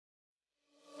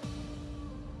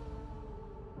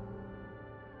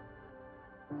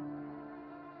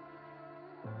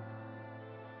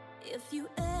If you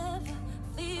ever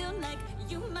feel like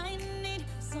you might need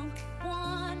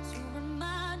someone to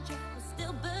remind you who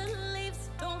still believes,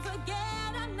 don't forget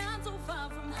I'm not so far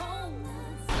from home.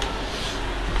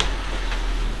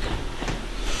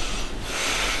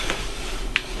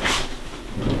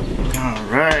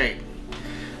 Alright,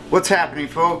 what's happening,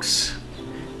 folks?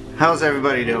 How's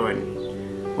everybody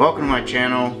doing? Welcome to my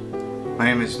channel. My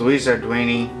name is Luis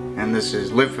Arduini and this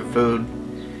is Live for Food,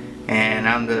 and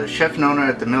I'm the chef and owner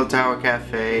at the Mill Tower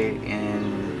Cafe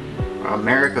in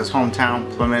America's hometown,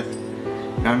 Plymouth.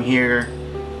 And I'm here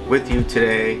with you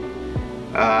today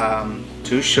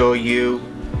to show you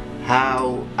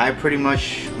how I pretty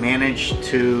much managed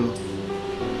to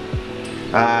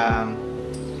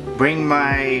bring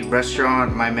my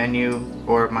restaurant, my menu,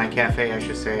 or my cafe I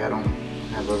should say. I don't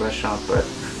have a restaurant, but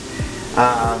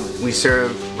we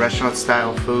serve restaurant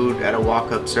style food at a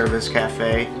walk-up service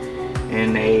cafe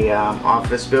in a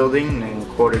office building in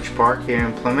Cottage Park here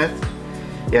in Plymouth.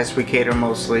 Yes, we cater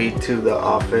mostly to the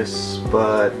office,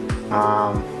 but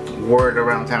word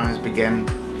around town has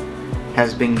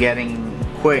been getting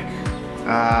quick.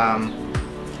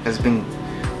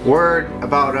 Word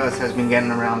about us has been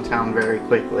getting around town very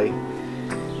quickly,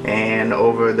 and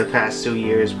over the past 2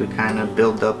 years we kind of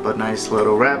built up a nice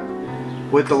little rep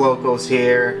with the locals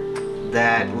here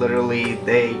that literally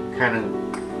they kind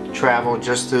of travel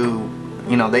just to,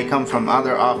 you know, they come from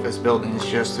other office buildings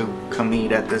just to come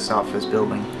eat at this office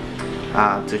building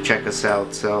to check us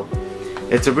out. So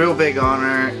it's a real big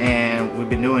honor and we've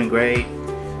been doing great,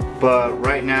 but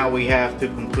right now we have to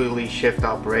completely shift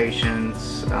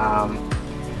operations.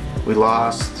 We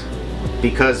lost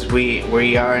because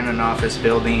we are in an office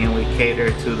building and we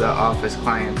cater to the office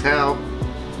clientele.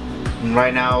 And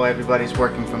right now everybody's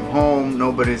working from home.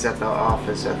 Nobody's at the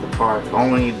office at the park.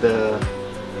 Only the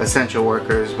essential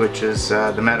workers, which is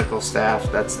the medical staff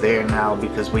that's there now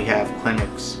because we have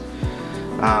clinics,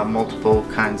 multiple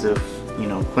kinds of, you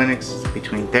know, clinics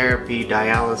between therapy,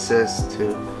 dialysis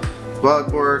to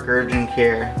blood work, urgent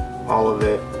care, all of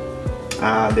it.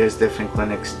 There's different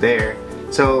clinics there.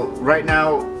 So right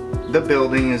now the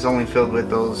building is only filled with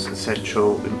those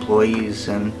essential employees,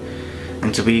 and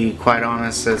to be quite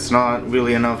honest, it's not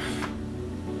really enough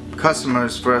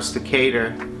customers for us to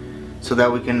cater so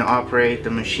that we can operate the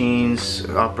machines,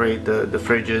 operate the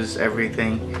fridges,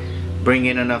 everything, bring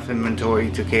in enough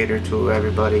inventory to cater to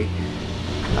everybody.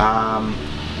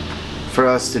 For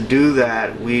us to do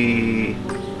that,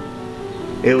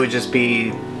 it would just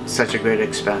be such a great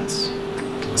expense.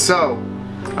 So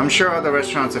I'm sure other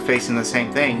restaurants are facing the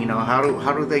same thing. You know, how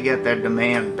do they get their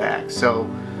demand back? So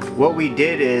what we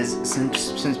did is,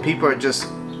 since people are just,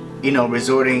 you know,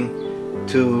 resorting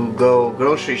to go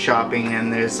grocery shopping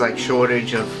and there's like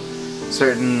shortage of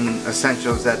certain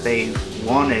essentials that they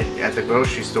wanted at the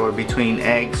grocery store, between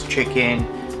eggs, chicken,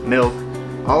 milk,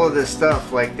 all of this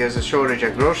stuff, like there's a shortage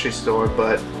at grocery store,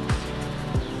 but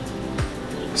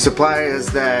suppliers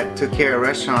that took care of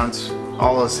restaurants,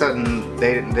 all of a sudden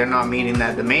they're not meeting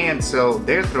that demand, so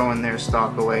they're throwing their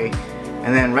stock away,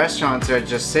 and then restaurants are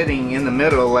just sitting in the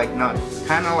middle, like not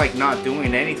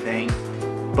doing anything,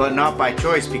 but not by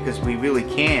choice, because we really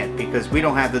can't, because we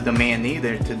don't have the demand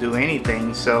either to do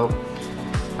anything. So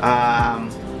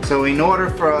so in order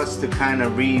for us to kind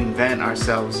of reinvent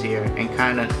ourselves here and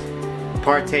kind of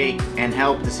partake and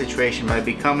help the situation by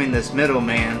becoming this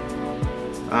middleman,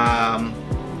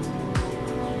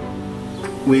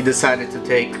 we decided to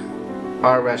take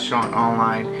our restaurant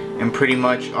online and pretty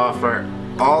much offer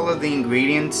all of the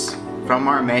ingredients from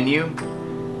our menu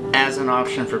as an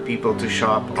option for people to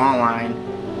shop online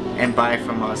and buy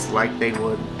from us like they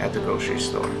would at the grocery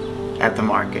store, at the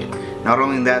market. Not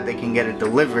only that, they can get it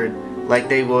delivered like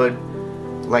they would,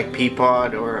 like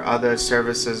Peapod or other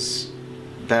services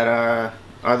that are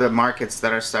other markets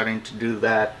that are starting to do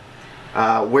that.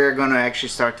 We're gonna actually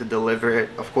start to deliver it,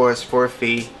 of course, for a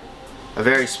fee, a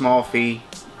very small fee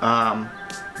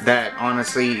that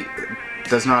honestly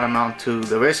does not amount to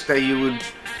the risk that you would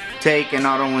take. And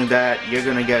not only that, you're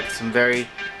gonna get some very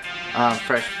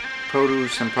fresh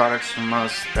produce and products from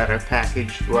us that are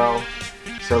packaged well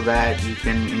so that you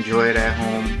can enjoy it at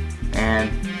home,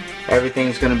 and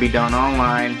everything's gonna be done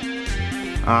online,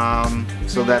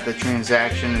 so that the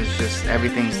transaction is just,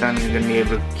 everything's done. You're gonna be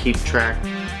able to keep track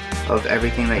of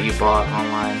everything that you bought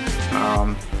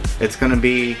online. It's gonna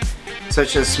be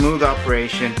such a smooth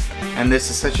operation, and this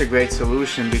is such a great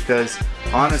solution because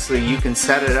honestly you can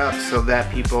set it up so that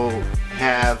people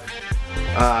have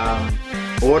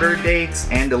order dates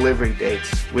and delivery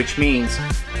dates, which means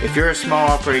if you're a small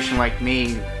operation like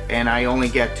me and I only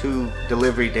get 2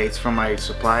 delivery dates from my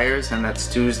suppliers, and that's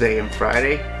Tuesday and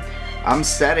Friday, I'm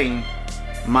setting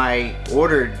my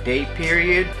order date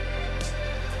period,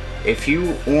 if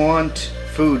you want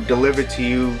food delivered to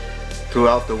you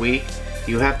throughout the week,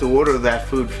 you have to order that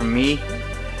food from me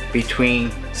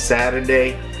between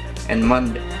Saturday and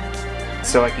Monday,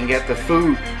 so I can get the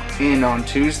food in on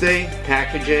Tuesday,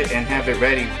 package it, and have it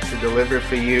ready to deliver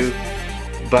for you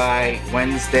by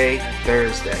Wednesday,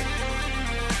 Thursday.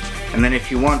 And then if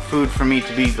you want food for me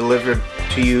to be delivered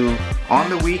to you on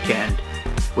the weekend,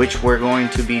 which we're going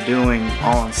to be doing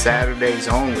on Saturdays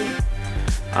only,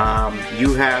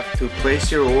 you have to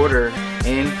place your order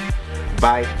in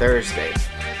by Thursday.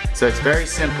 So it's very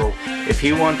simple. If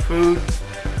you want food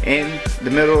in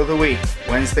the middle of the week,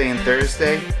 Wednesday and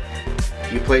Thursday,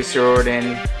 you place your order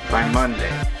in by Monday.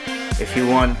 If you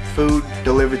want food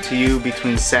delivered to you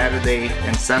between Saturday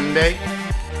and Sunday,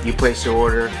 you place your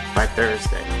order by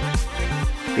Thursday.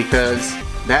 Because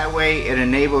that way it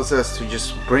enables us to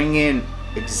just bring in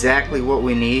exactly what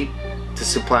we need to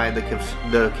supply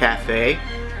the cafe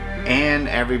and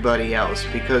everybody else.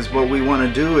 Because what we want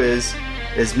to do is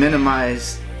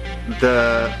minimize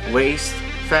the waste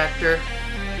factor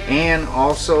and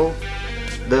also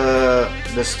the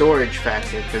storage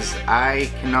factor, because I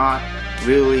cannot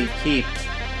really keep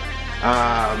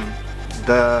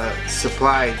the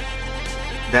supply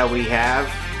that we have.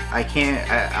 I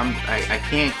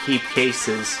can't keep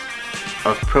cases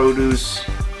of produce,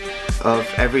 of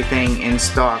everything in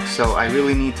stock, so I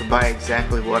really need to buy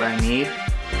exactly what I need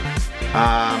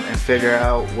and figure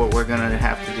out what we're gonna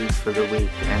have to do for the week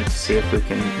and see if we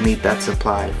can meet that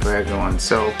supply for everyone.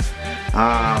 So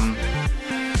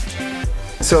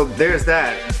so there's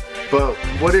that. But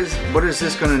what is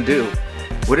this gonna do?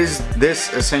 What is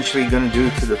this essentially gonna do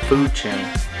to the food chain?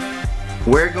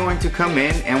 We're going to come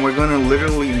in and we're gonna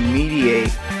literally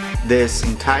mediate this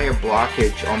entire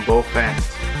blockage on both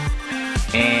ends.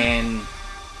 And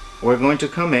we're going to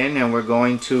come in and we're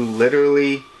going to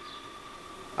literally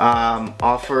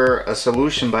offer a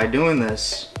solution by doing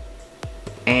this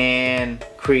and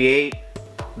create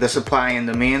the supply and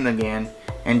demand again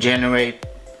and generate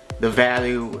the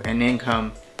value and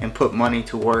income and put money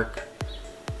to work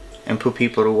and put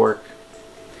people to work.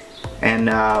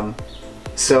 And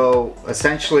so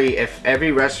essentially, if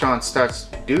every restaurant starts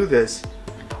to do this,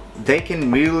 they can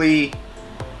really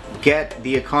get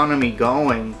the economy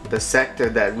going, the sector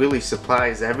that really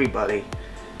supplies everybody.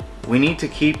 We need to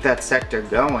keep that sector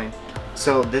going.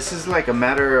 So this is like a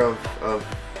matter of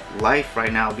life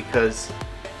right now, because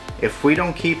if we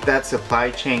don't keep that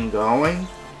supply chain going,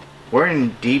 we're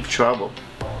in deep trouble.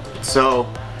 So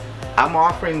I'm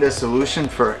offering the solution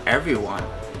for everyone.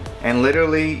 And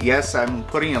literally, yes, I'm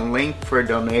putting a link for a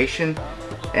donation,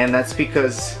 and that's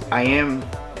because I am,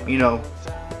 you know,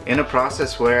 in a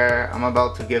process where I'm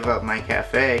about to give up my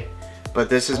cafe, but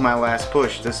this is my last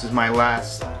push. This is my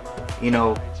last, you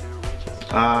know,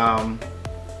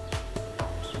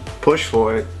 push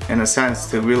for it, in a sense,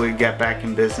 to really get back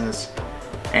in business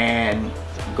and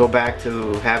go back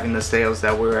to having the sales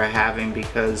that we were having,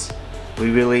 because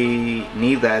we really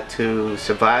need that to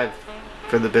survive,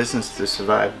 for the business to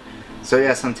survive. So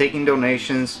yes, I'm taking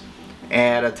donations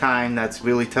at a time that's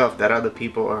really tough, that other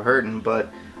people are hurting.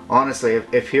 But honestly,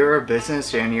 if you're a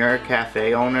business and you're a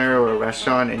cafe owner or a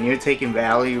restaurant and you're taking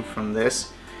value from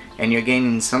this and you're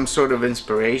gaining some sort of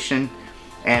inspiration,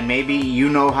 and maybe you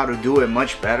know how to do it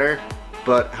much better,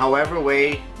 but however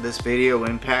way this video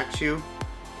impacts you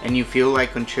and you feel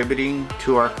like contributing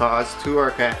to our cause, to our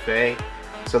cafe,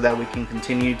 so that we can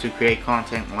continue to create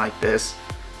content like this,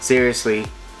 seriously,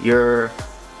 your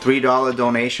 $3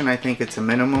 donation, I think it's a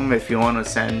minimum. If you want to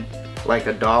send like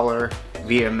 $1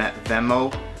 via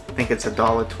Venmo, I think it's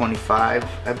 $1.25,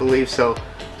 I believe. So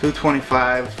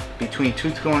 $2.25, between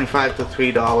 $2.25 to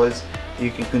 $3,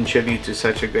 you can contribute to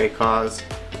such a great cause.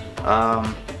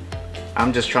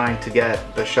 I'm just trying to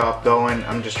get the shop going.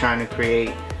 I'm just trying to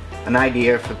create an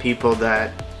idea for people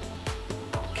that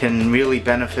can really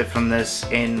benefit from this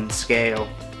in scale.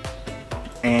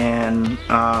 And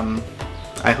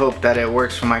I hope that it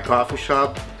works for my coffee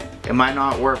shop. It might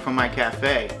not work for my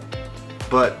cafe,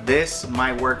 but this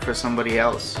might work for somebody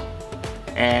else.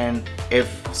 And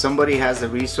if somebody has the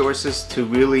resources to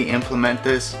really implement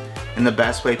this in the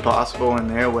best way possible in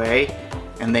their way,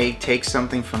 and they take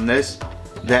something from this,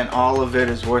 then all of it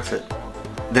is worth it.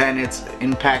 Then it's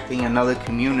impacting another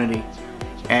community,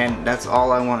 and that's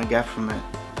all I want to get from it.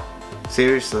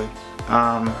 Seriously.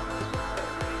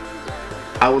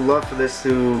 I would love for this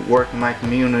to work in my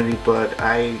community, but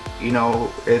you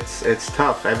know, it's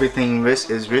tough. Everything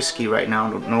is risky right now.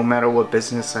 No matter what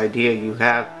business idea you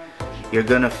have, you're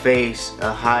gonna face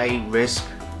a high risk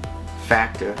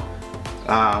factor.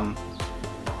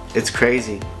 It's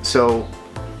crazy. So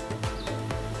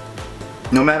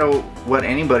no matter what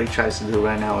anybody tries to do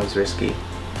right now is risky,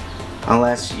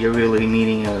 unless you're really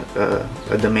meeting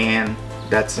a demand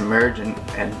that's emergent,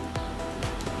 and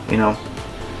you know,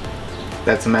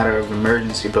 that's a matter of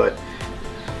emergency. But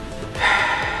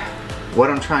what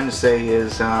I'm trying to say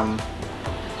is,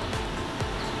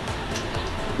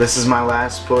 this is my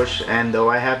last push, and though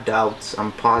I have doubts,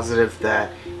 I'm positive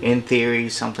that in theory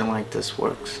something like this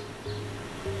works.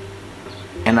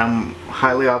 And I'm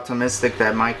highly optimistic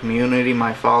that my community,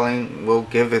 my following, will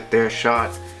give it their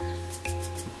shot.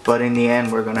 But in the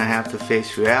end, we're gonna have to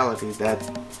face reality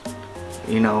that,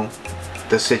 you know,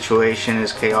 the situation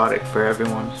is chaotic for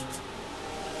everyone.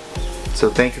 So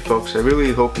thank you, folks. I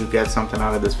really hope you get something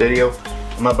out of this video.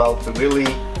 I'm about to really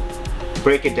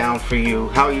break it down for you,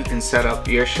 how you can set up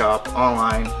your shop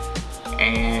online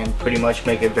and pretty much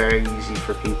make it very easy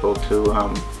for people to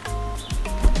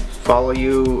follow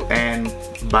you and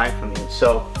buy from you.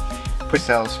 So,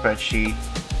 pre-sale spreadsheet,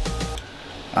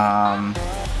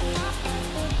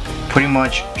 pretty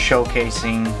much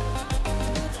showcasing,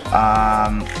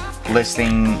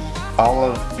 listing all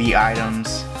of the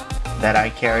items that I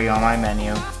carry on my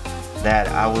menu that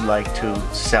I would like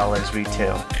to sell as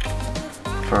retail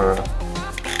for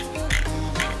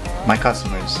my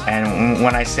customers. And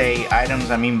when I say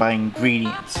items, I mean by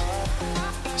ingredients.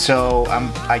 So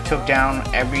I took down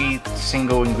every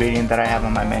single ingredient that I have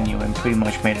on my menu and pretty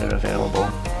much made it available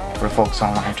for folks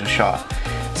online to shop.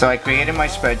 So I created my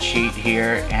spreadsheet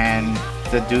here and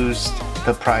deduced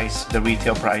the price, the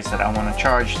retail price that I want to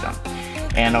charge them.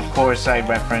 And of course I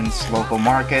reference local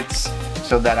markets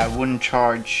so that I wouldn't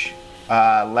charge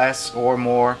less or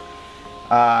more,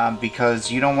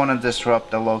 because you don't want to disrupt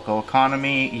the local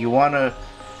economy. You want to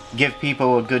give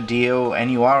people a good deal,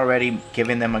 and you are already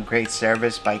giving them a great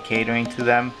service by catering to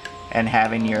them and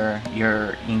having your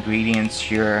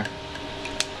ingredients, your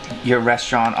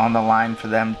restaurant on the line for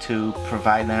them to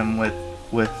provide them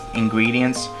with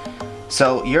ingredients.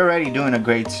 So you're already doing a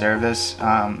great service.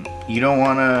 You don't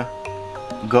want to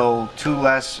go too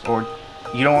less, or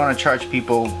you don't want to charge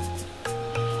people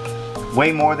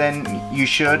way more than you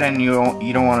should, and you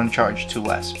don't want to charge too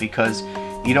less, because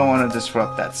you don't want to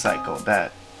disrupt that cycle,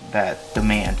 that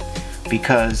demand.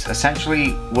 Because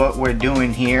essentially what we're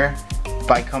doing here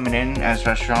by coming in as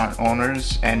restaurant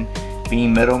owners and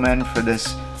being middlemen for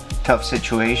this tough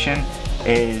situation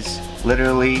is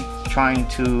literally trying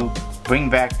to bring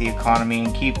back the economy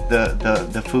and keep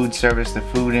the food service, the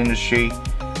food industry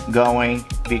going,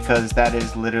 because that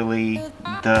is literally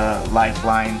the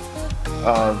lifeline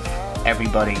of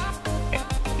everybody,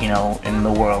 you know, in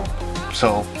the world.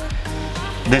 So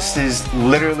this is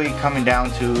literally coming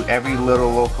down to every little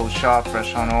local shop,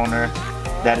 restaurant owner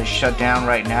that is shut down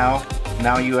right now.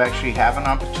 Now you actually have an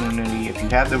opportunity, if you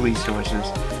have the resources,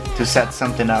 to set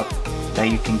something up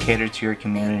that you can cater to your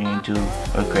community and do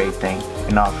a great thing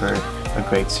and offer a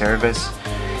great service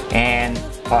and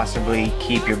possibly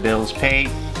keep your bills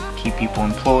paid, keep people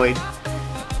employed.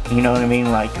 You know what I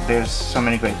mean? Like, there's so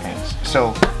many great things.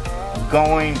 So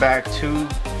going back to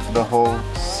the whole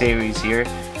series here,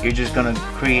 you're just gonna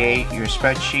create your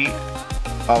spreadsheet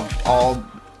of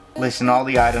listen all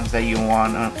the items that you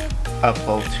want to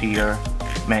upload to your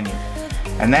menu.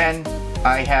 And then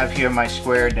I have here my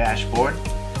Square dashboard.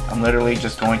 I'm literally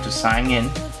just going to sign in.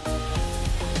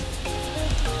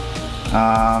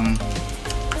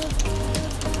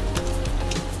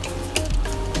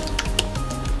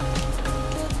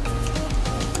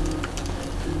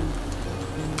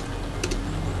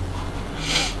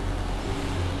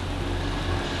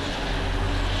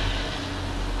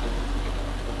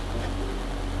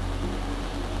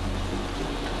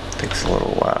 Takes a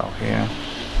little while here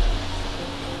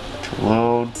to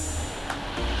load.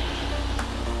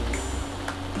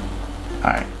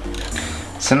 Alright,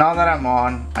 so now that I'm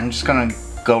on, I'm just gonna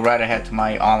go right ahead to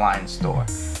my online store.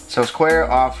 So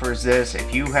Square offers this.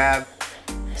 If you have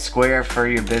Square for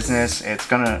your business, it's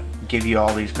gonna give you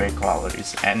all these great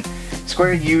qualities. And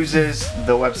Square uses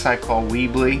the website called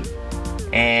Weebly,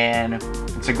 and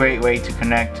it's a great way to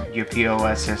connect your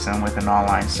POS system with an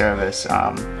online service.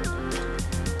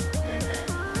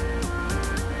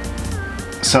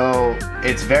 So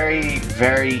it's very,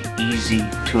 very easy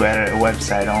to edit a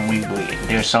website on Weebly.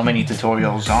 There's so many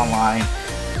tutorials online,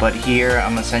 but here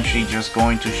I'm essentially just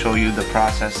going to show you the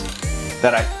process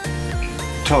that I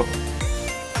took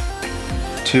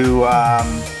to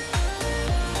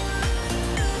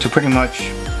pretty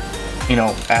much, you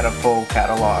know, add a full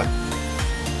catalog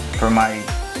for my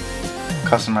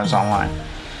customers online.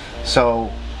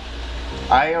 So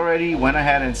I already went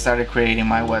ahead and started creating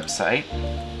my website.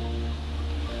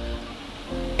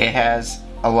 It has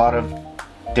a lot of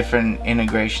different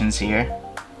integrations here.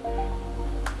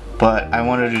 but I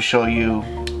wanted to show you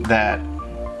that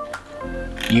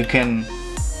you can,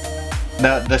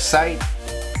 the site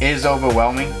is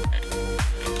overwhelming,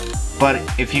 but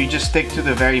if you just stick to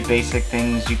the very basic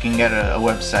things, you can get a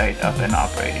website up and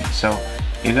operating. So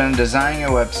you're going to design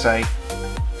your website.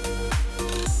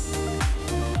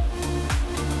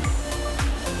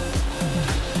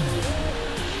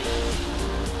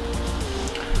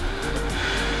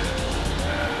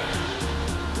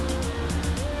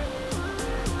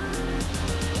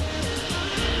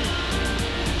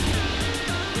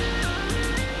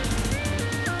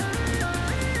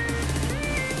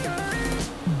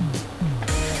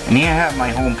 And here I have my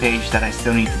home page that I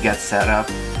still need to get set up,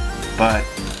 but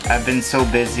I've been so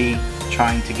busy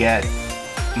trying to get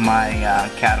my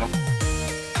catalog.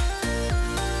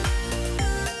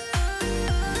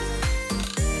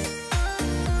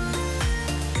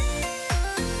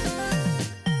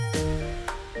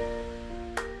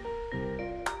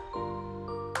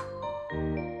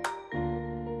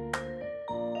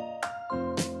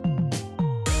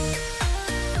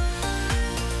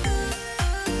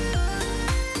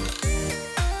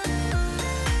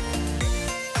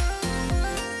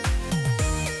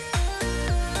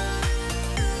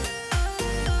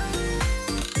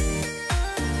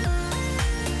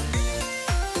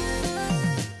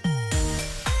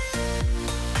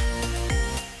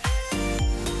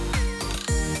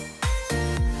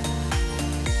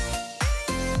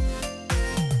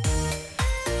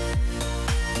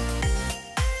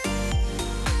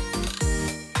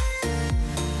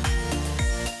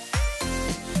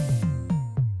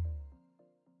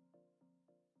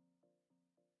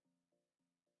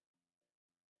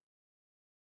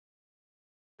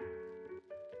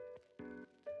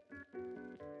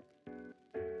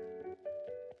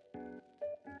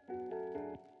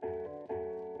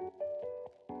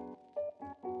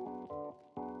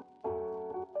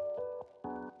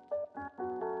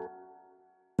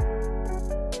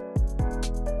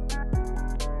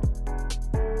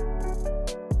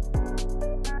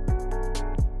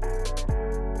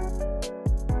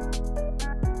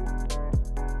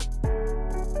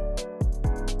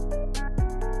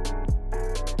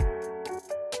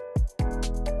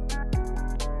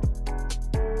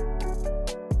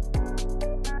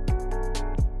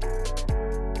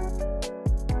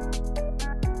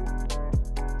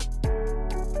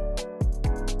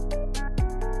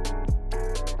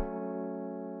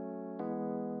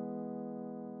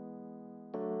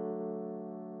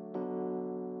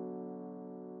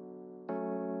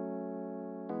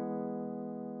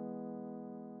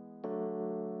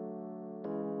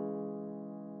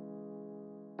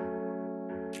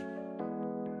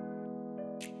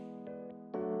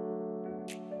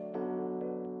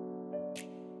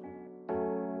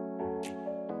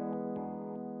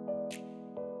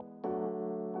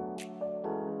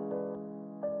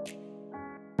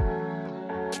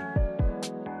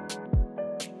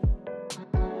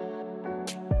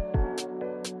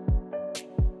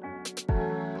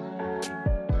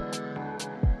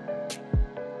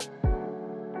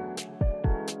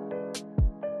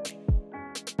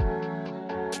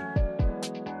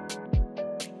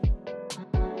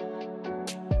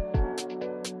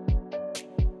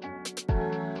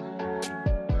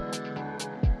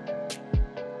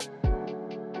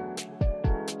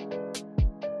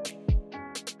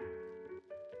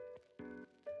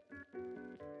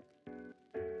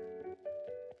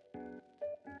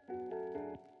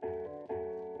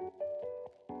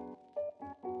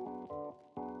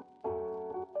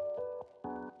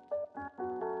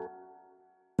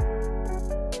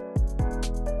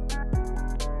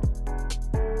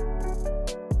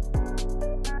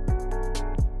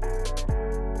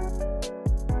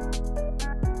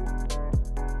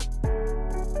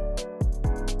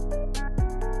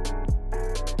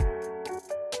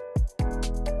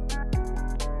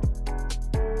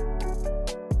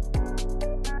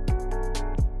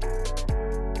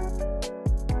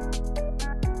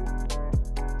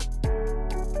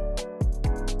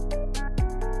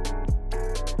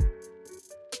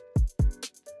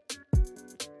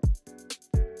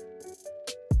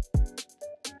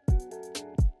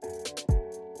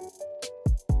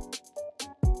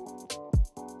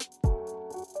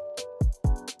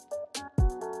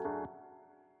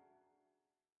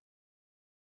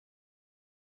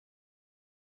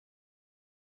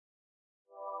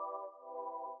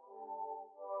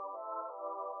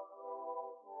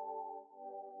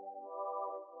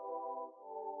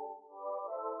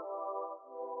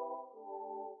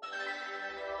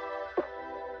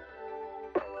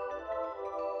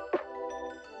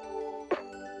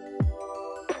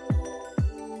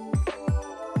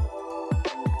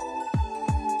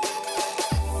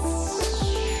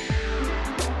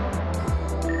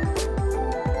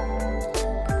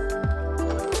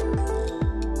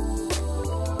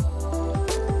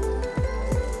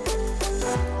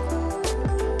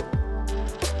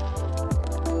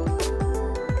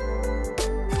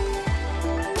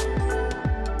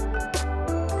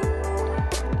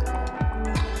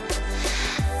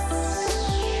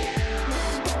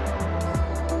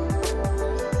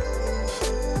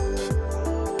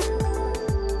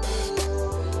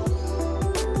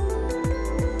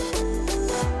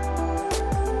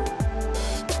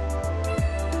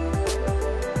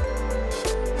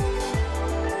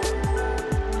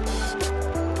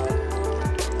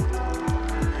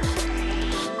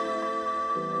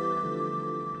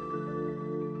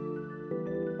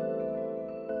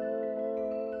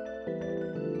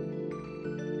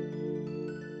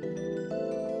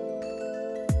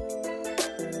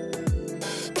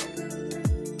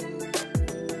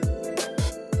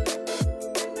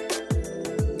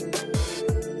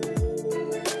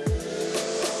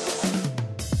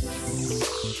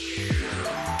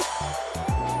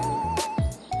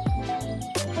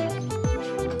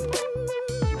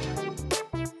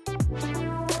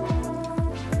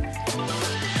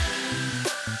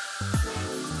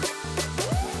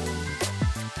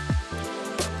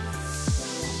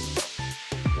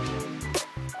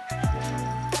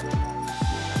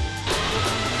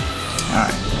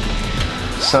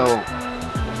 So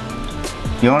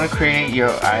you want to create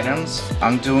your items.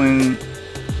 I'm doing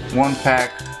 1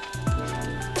 pack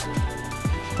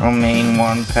romaine,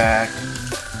 1 pack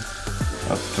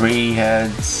of 3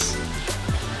 heads.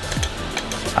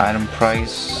 Item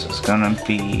price is gonna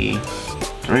be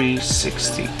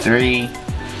 $3.63.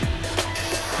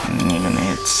 And you're gonna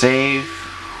hit save.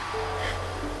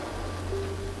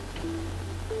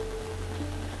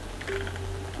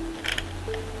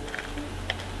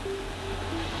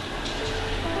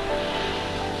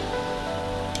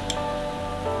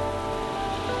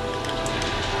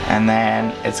 And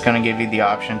then it's gonna give you the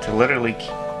option to literally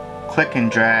click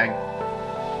and drag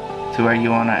to where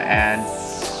you wanna add.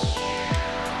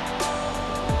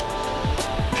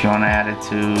 If you wanna add it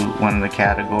to one of the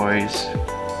categories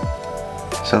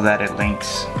so that it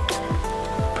links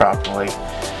properly.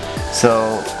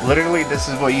 So literally this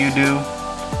is what you do.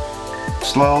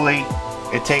 Slowly,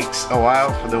 it takes a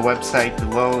while for the website to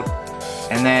load.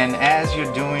 And then as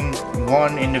you're doing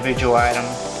one individual item,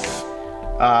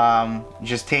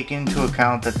 just take into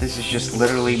account that this is just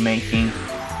literally making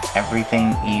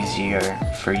everything easier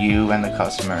for you and the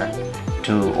customer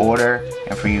to order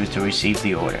and for you to receive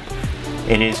the order.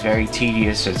 It is very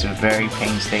tedious, it's a very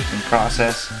painstaking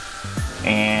process,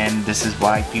 and this is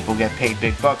why people get paid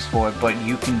big bucks for it, but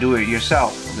you can do it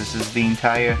yourself. This is the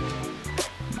entire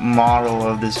model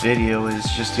of this video, is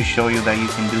just to show you that you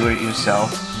can do it yourself.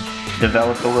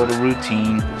 Develop a little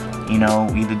routine. You know,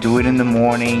 either do it in the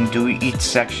morning, do each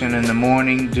section in the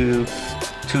morning, do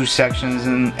 2 sections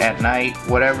at night,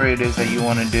 whatever it is that you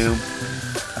want to do.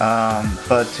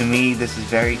 But to me, this is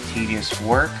very tedious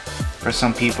work. For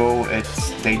some people,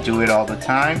 they do it all the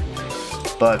time.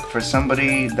 But for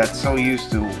somebody that's so used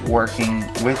to working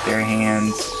with their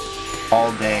hands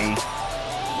all day,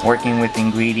 working with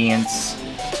ingredients,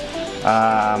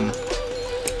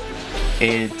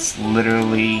 it's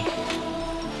literally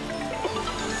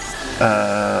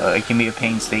it can be a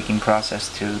painstaking process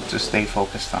to stay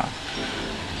focused on,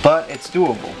 but it's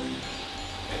doable.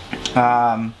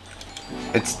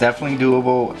 It's definitely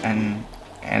doable,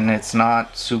 and it's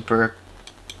not super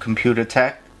computer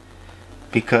tech,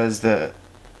 because the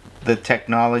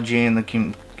technology and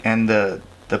the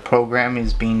program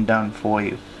is being done for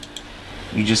you.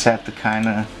 You just have to kind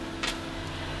of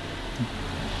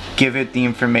give it the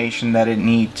information that it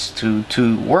needs to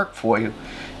work for you.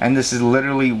 And this is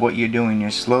literally what you're doing. You're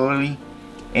slowly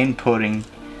inputting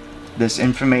this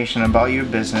information about your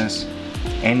business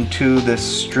into the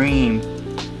stream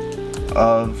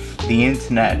of the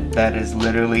internet that is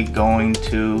literally going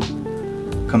to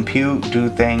compute, do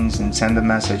things, and send a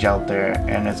message out there,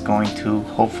 and it's going to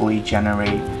hopefully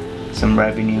generate some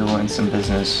revenue and some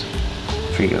business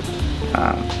for you.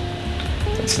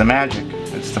 It's the magic.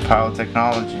 It's the power of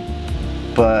technology.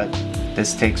 But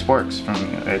this takes works from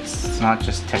you. It's not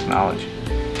just technology.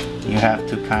 You have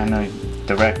to kind of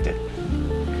direct it.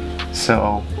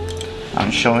 So I'm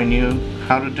showing you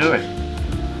how to do it,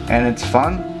 and it's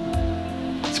fun.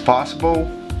 It's possible,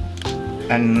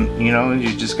 and you know,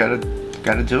 you just gotta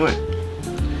do it.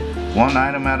 One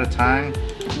item at a time.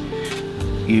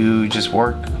 You just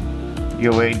work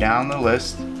your way down the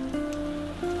list.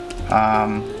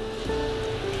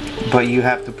 But you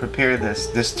have to prepare this.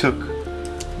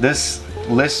 This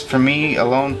list for me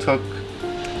alone took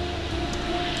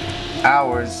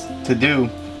hours to do,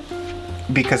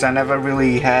 because I never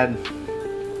really had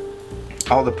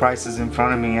all the prices in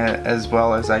front of me as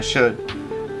well as I should.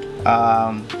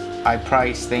 I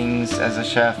price things as a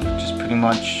chef just pretty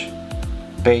much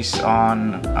based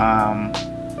on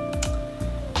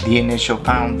the initial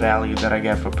pound value that I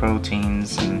get for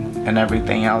proteins and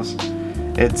everything else.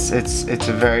 It's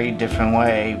a very different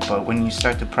way, but when you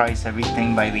start to price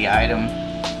everything by the item,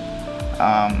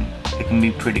 it can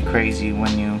be pretty crazy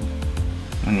when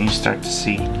you start to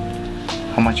see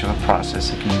how much of a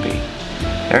process it can be.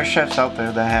 There are chefs out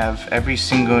there that have every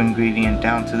single ingredient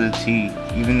down to the T,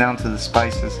 even down to the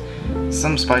spices.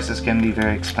 Some spices can be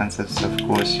very expensive, so of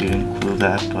course you include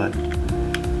that, but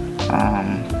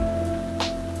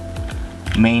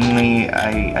mainly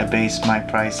I base my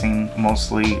pricing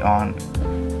mostly on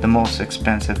the most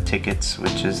expensive tickets,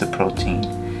 which is the protein,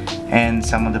 and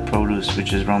some of the produce,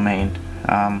 which is romaine.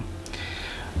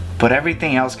 But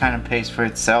everything else kind of pays for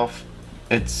itself.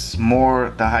 It's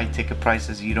more the high ticket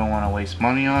prices you don't want to waste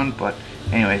money on, but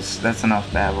anyways, that's enough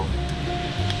babble.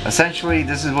 Essentially,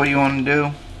 this is what you want to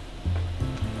do,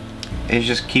 is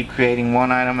just keep creating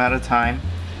one item at a time,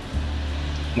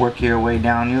 work your way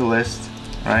down your list,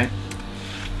 right?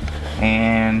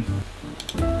 And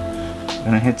I'm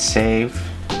gonna hit save.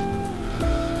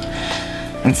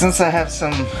 And since I have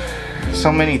some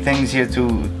so many things here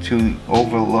to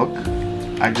overlook.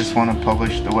 I just want to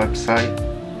publish the website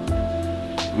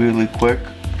really quick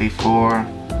before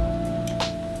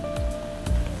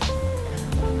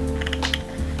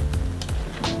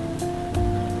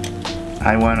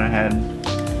I went ahead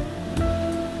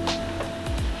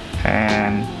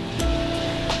and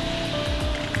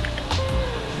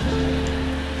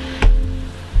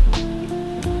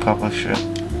publish it.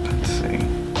 Let's see.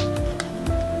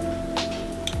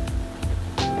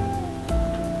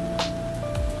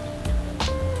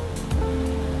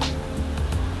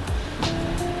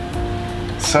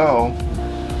 So,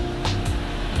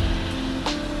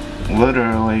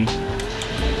 literally,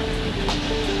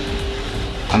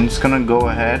 I'm just gonna go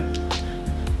ahead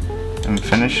and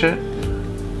finish it.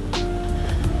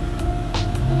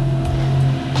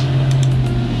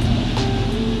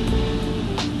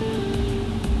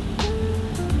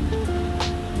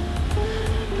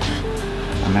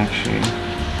 I'm actually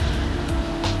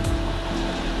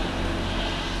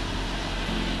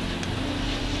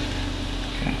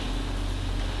okay.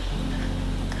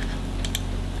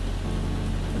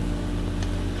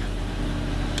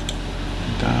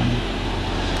 Done.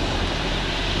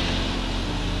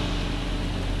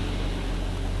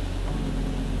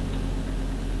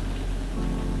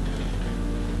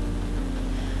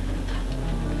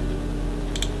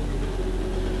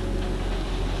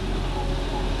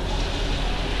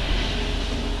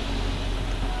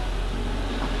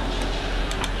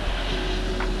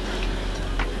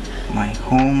 My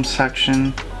home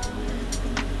section.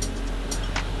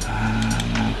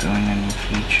 I'm not doing any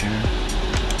feature.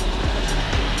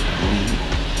 Delete.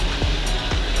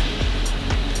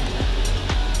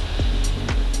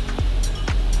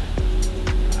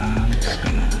 I'm just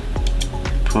gonna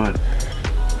put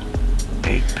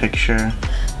a picture.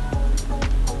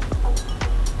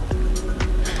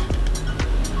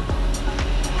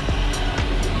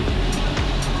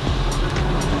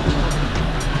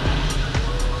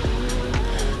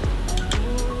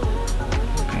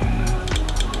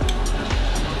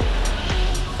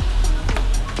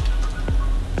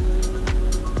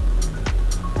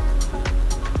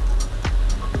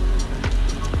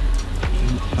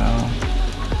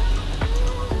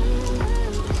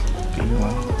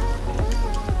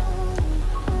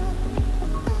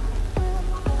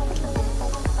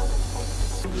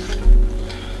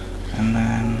 And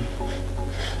then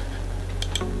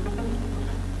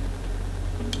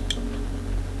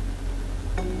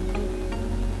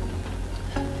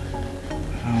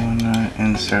I want to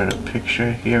insert a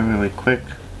picture here really quick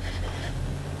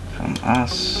from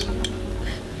us.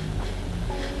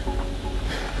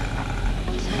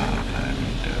 It's not letting me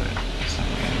do it for some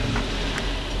reason.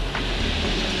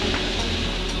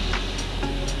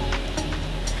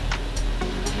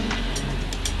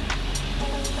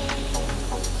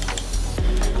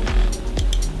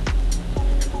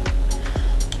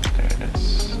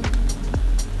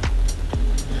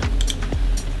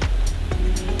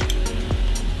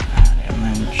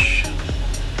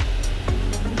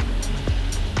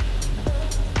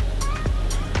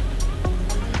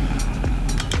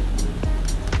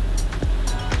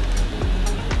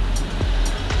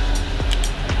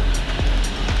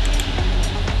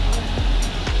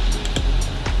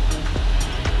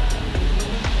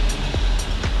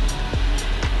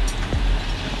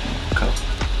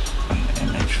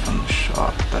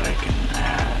 That I can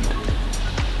add.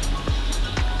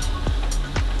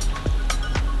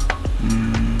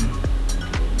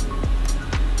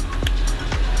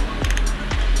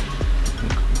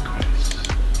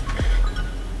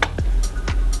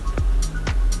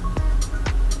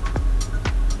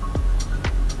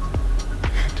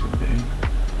 Too big.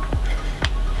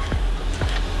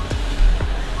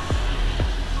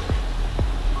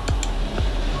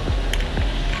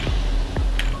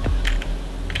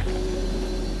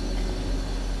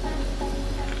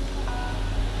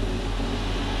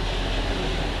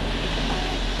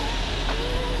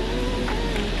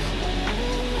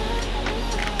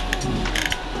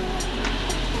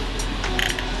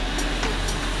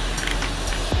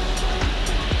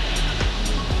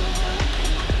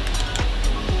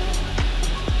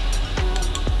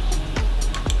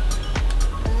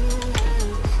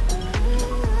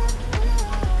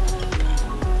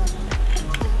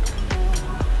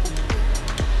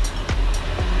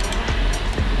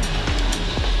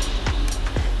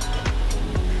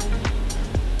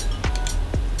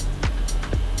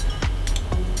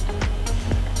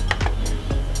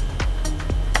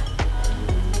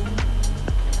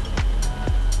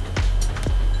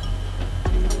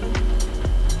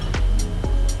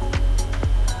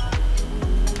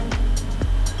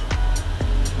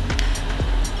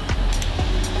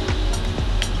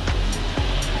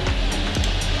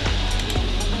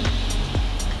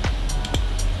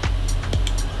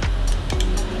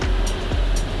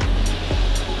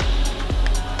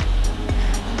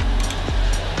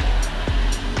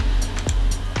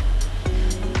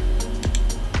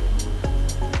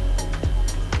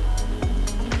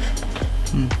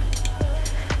 We'll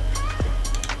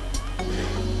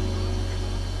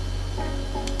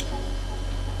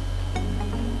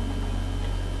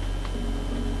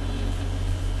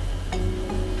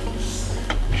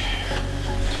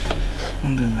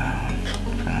do that one.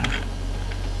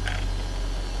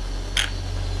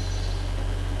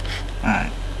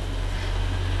 Alright.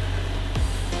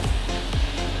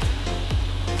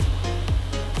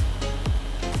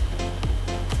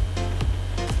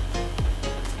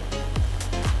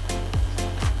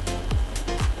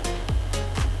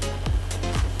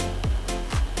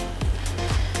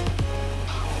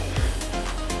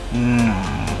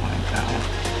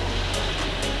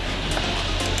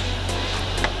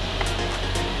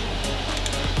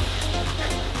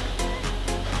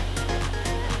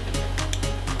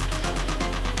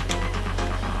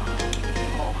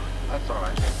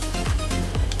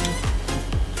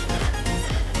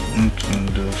 You can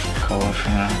do a color for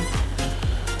now.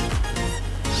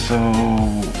 So,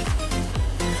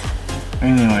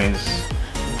 anyways,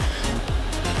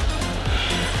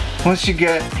 once you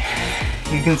can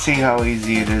see how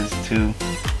easy it is to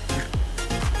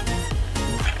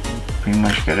pretty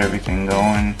much get everything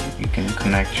going. You can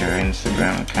connect your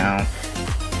Instagram account.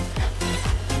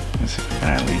 Let's see if we can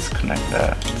at least connect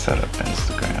that, set up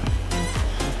Instagram.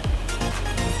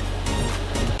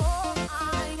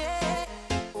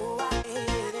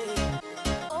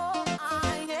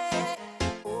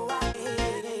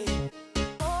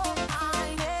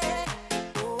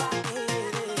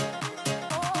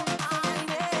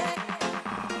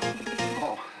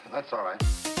 That's all right.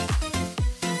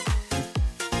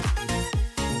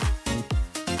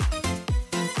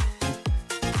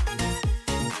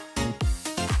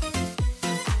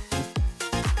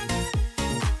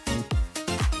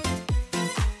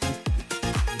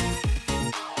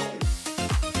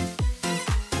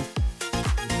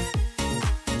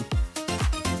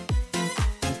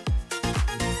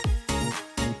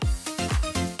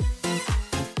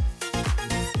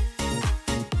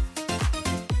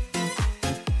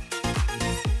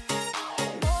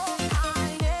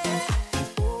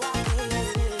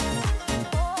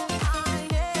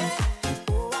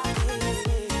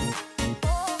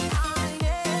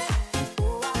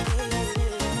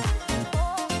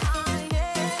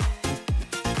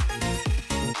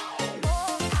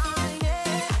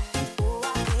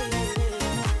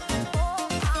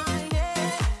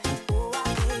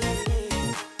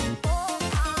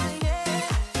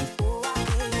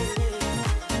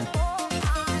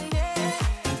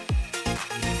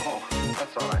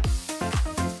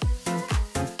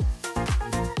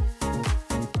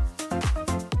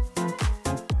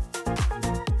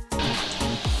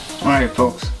 Alright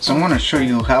folks, so I want to show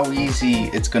you how easy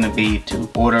it's going to be to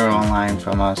order online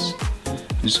from us.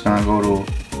 I'm just going to go to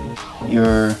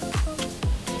your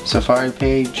Safari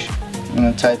page. I'm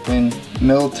going to type in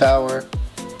Mill Tower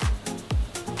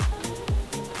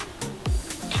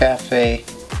Cafe.com.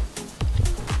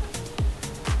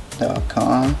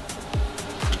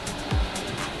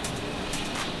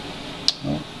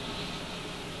 Oh.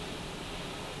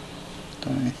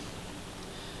 Sorry.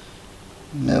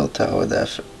 Mill Tower,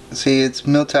 see, it's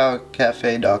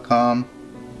milltowercafe.com.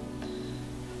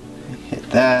 Hit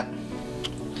that,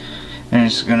 and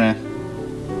it's gonna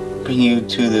bring you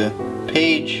to the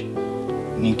page,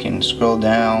 and you can scroll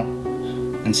down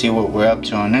and see what we're up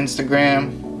to on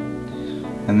Instagram,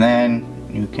 and then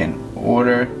you can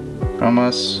order from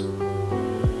us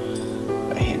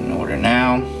by hitting order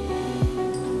now.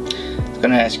 It's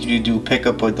gonna ask you to do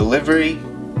pickup or delivery,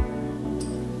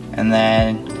 and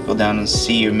then go down and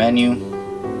see your menu,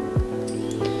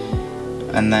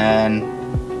 and then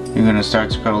you're gonna start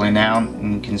scrolling down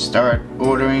and you can start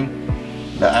ordering.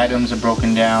 The items are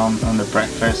broken down on the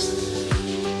breakfast,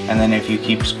 and then if you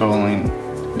keep scrolling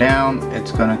down,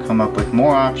 it's gonna come up with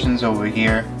more options over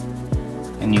here,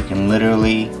 and you can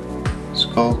literally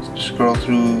scroll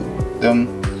through them,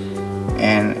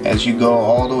 and as you go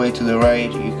all the way to the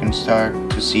right, you can start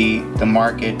to see the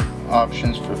market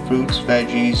options for fruits,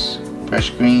 veggies, fresh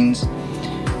greens.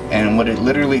 And what it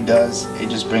literally does, it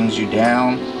just brings you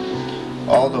down,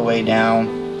 all the way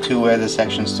down to where the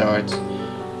section starts.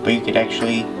 But you could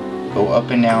actually go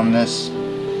up and down this,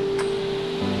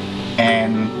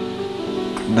 and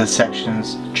the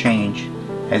sections change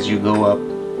as you go up,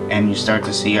 and you start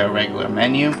to see our regular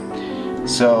menu.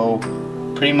 So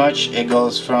pretty much it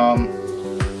goes from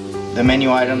the menu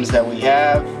items that we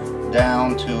have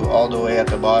down to all the way at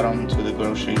the bottom to the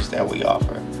groceries that we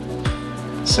offer.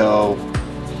 So,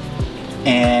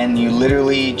 and you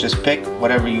literally just pick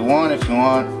whatever you want. If you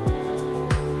want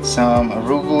some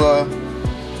arugula,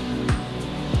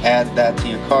 add that to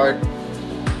your cart,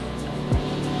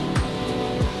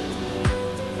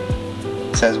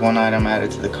 says one item added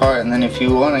to the cart. And then if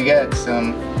you want to get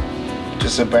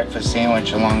just a breakfast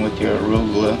sandwich along with your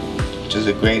arugula, which is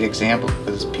a great example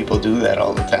because people do that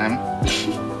all the time,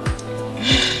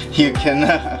 you can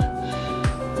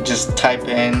just type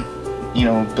in, you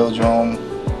know, build your own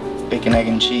bacon, egg,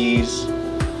 and cheese,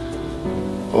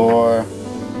 or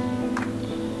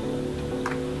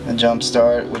a jump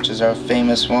start, which is our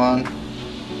famous one,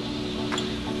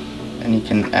 and you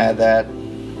can add that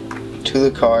to the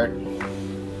cart.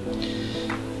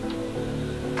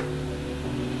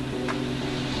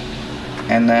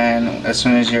 And then as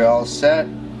soon as you're all set,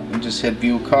 you just hit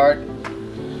view cart,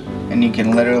 and you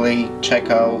can literally check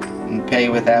out and pay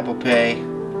with Apple Pay,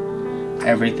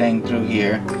 everything through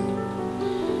here,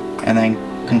 and then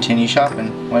continue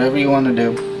shopping, whatever you want to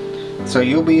do. So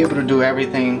you'll be able to do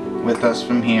everything with us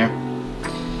from here.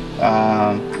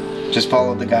 Just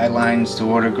follow the guidelines to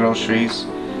order groceries.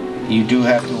 You do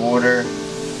have to order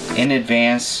in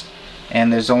advance,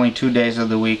 and there's only 2 days of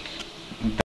the week